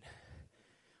 wouldn't it?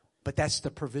 But that's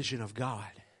the provision of God.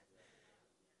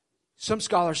 Some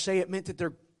scholars say it meant that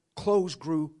their clothes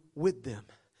grew with them.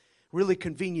 Really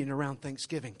convenient around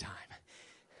Thanksgiving time.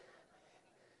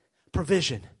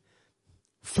 Provision,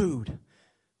 food,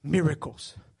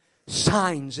 miracles,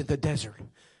 signs in the desert.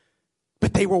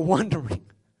 But they were wandering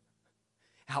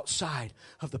outside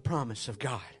of the promise of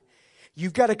God.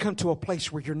 You've got to come to a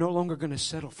place where you're no longer going to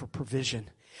settle for provision.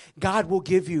 God will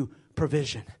give you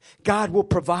provision. God will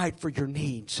provide for your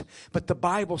needs. But the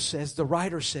Bible says, the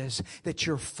writer says, that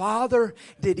your father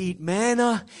did eat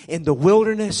manna in the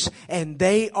wilderness and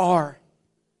they are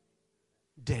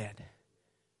dead.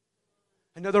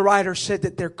 Another writer said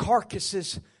that their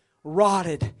carcasses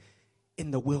rotted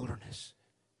in the wilderness.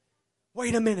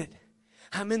 Wait a minute.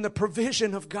 I'm in the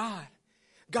provision of God.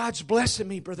 God's blessing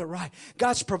me, Brother Wright.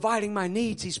 God's providing my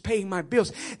needs. He's paying my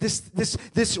bills.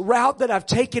 This route that I've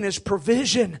taken is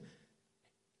provision.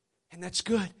 And that's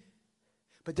good.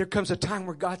 But there comes a time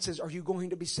where God says, are you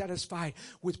going to be satisfied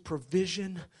with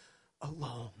provision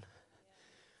alone?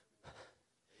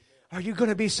 Are you going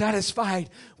to be satisfied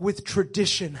with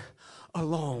tradition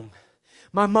alone?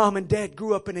 My mom and dad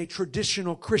grew up in a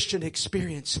traditional Christian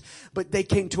experience, but they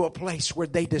came to a place where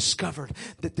they discovered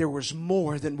that there was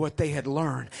more than what they had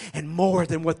learned and more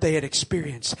than what they had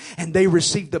experienced. And they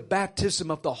received the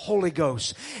baptism of the Holy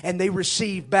Ghost, and they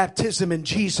received baptism in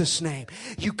Jesus' name.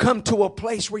 You come to a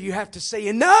place where you have to say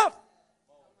enough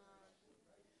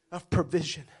of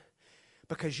provision,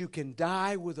 because you can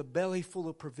die with a belly full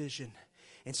of provision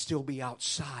and still be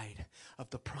outside of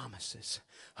the promises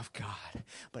of God.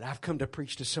 But I've come to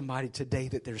preach to somebody today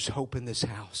that there's hope in this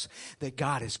house. That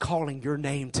God is calling your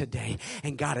name today.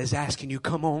 And God is asking you,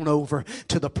 come on over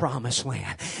to the promised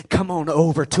land. Come on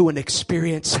over to an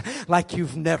experience like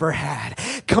you've never had.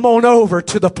 Come on over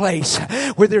to the place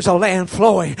where there's a land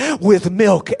flowing with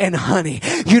milk and honey.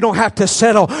 You don't have to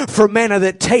settle for manna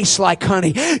that tastes like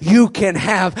honey. You can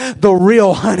have the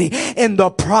real honey in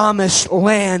the promised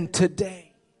land today.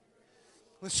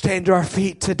 Let's stand to our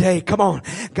feet today. Come on.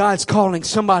 God's calling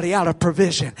somebody out of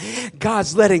provision.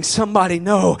 God's letting somebody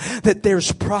know that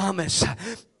there's promise.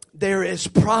 There is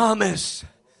promise.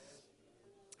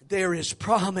 There is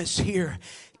promise here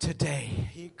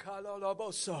today.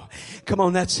 Come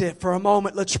on, that's it. For a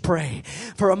moment, let's pray.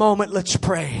 For a moment, let's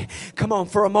pray. Come on,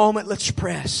 for a moment, let's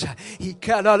press.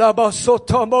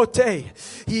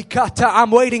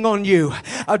 I'm waiting on you.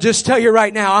 I'll just tell you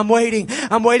right now, I'm waiting.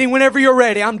 I'm waiting whenever you're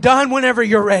ready. I'm done whenever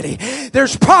you're ready.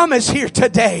 There's promise here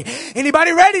today.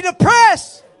 Anybody ready to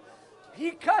press?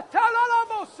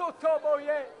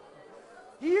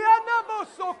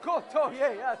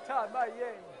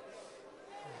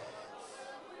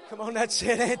 Come on, that's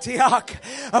it, Antioch.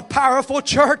 A powerful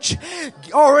church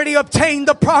already obtained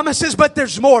the promises, but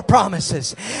there's more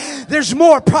promises. There's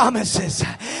more promises.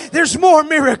 There's more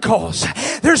miracles.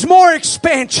 There's more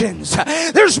expansions.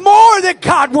 There's more that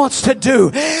God wants to do.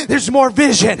 There's more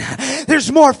vision. There's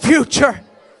more future.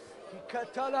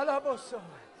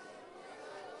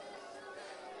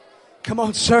 Come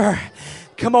on, sir.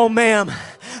 Come on, ma'am.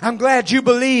 I'm glad you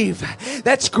believe.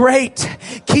 That's great.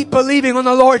 Keep believing on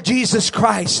the Lord Jesus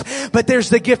Christ. But there's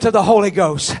the gift of the Holy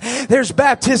Ghost. There's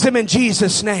baptism in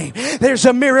Jesus' name. There's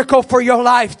a miracle for your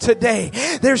life today.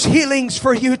 There's healings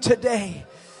for you today.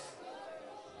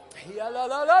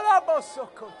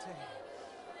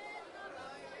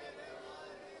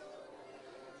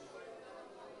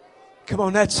 Come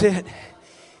on, that's it.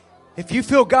 If you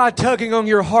feel God tugging on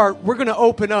your heart, we're going to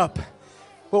open up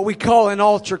what we call an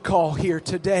altar call here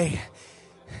today.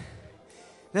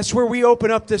 That's where we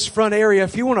open up this front area.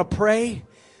 If you want to pray,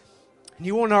 and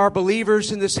you want our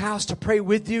believers in this house to pray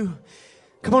with you,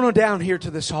 come on down here to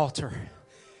this altar.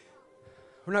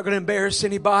 We're not going to embarrass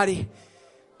anybody.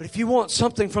 But if you want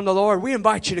something from the Lord, we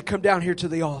invite you to come down here to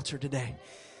the altar today.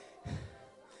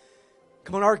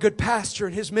 Come on, our good pastor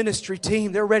and his ministry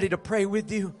team, they're ready to pray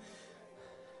with you.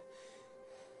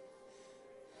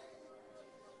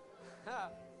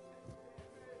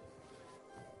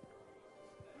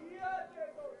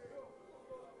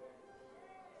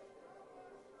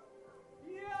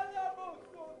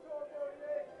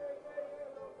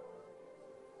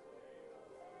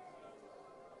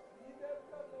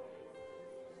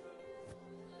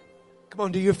 Come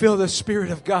on, do you feel the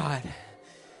Spirit of God?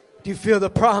 Do you feel the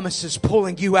promises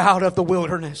pulling you out of the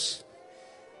wilderness?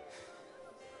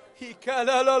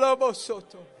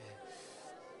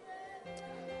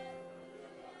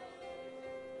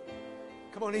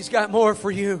 Come on, He's got more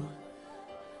for you.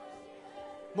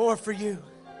 More for you.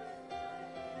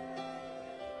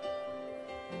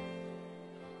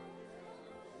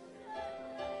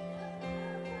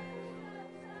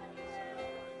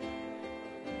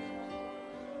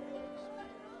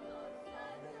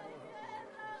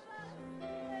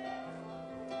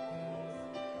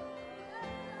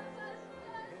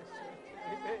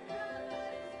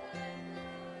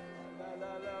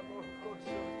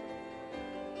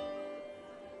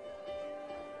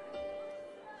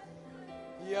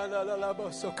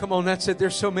 So come on, that's it.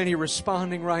 There's so many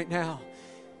responding right now.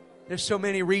 There's so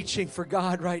many reaching for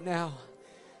God right now.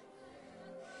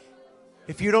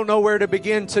 If you don't know where to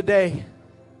begin today,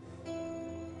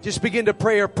 just begin to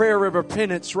pray a prayer of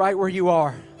repentance right where you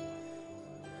are.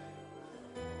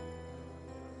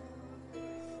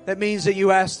 That means that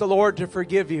you ask the Lord to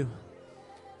forgive you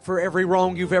for every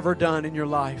wrong you've ever done in your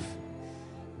life.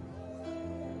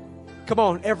 Come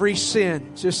on, every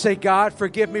sin. Just say, God,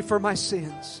 forgive me for my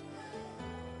sins.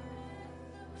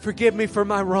 Forgive me for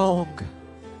my wrong.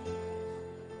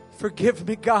 Forgive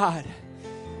me, God.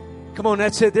 Come on,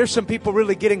 that's it. There's some people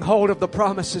really getting hold of the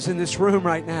promises in this room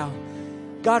right now.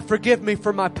 God, forgive me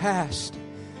for my past.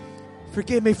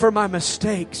 Forgive me for my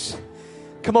mistakes.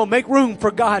 Come on, make room for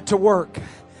God to work.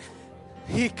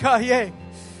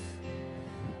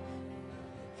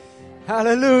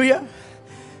 Hallelujah.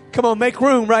 Come on, make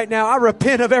room right now. I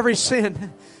repent of every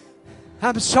sin.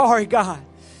 I'm sorry, God.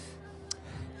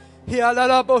 In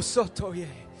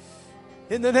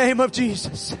the name of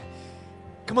Jesus.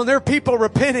 Come on, there are people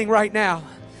repenting right now.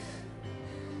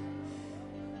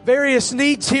 Various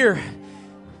needs here,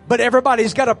 but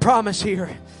everybody's got a promise here.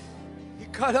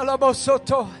 Let's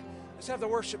have the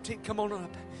worship team come on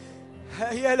up.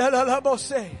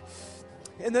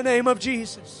 In the name of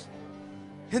Jesus.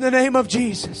 In the name of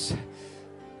Jesus.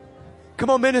 Come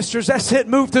on, ministers, that's it.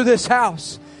 Move through this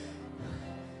house.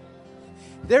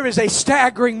 There is a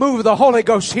staggering move of the Holy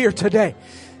Ghost here today.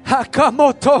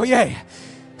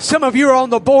 Some of you are on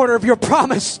the border of your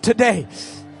promise today,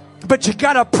 but you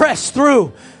got to press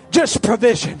through just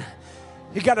provision.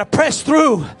 You got to press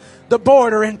through the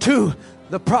border into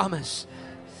the promise.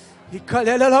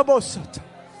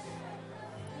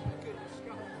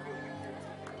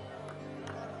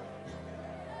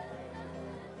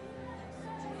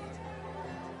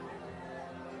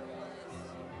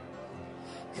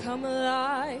 Come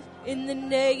alive in the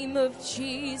name of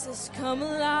Jesus. Come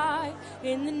alive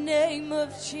in the name of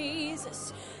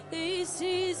Jesus. This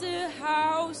is a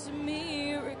house of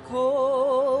miracles.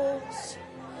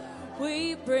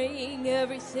 We bring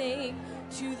everything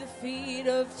to the feet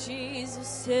of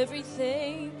Jesus.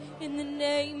 Everything in the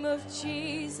name of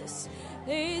Jesus.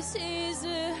 This is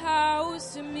a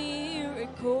house of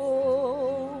miracles.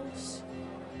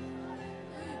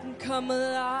 Come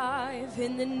alive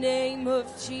in the name of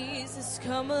Jesus.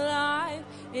 Come alive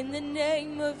in the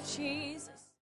name of Jesus.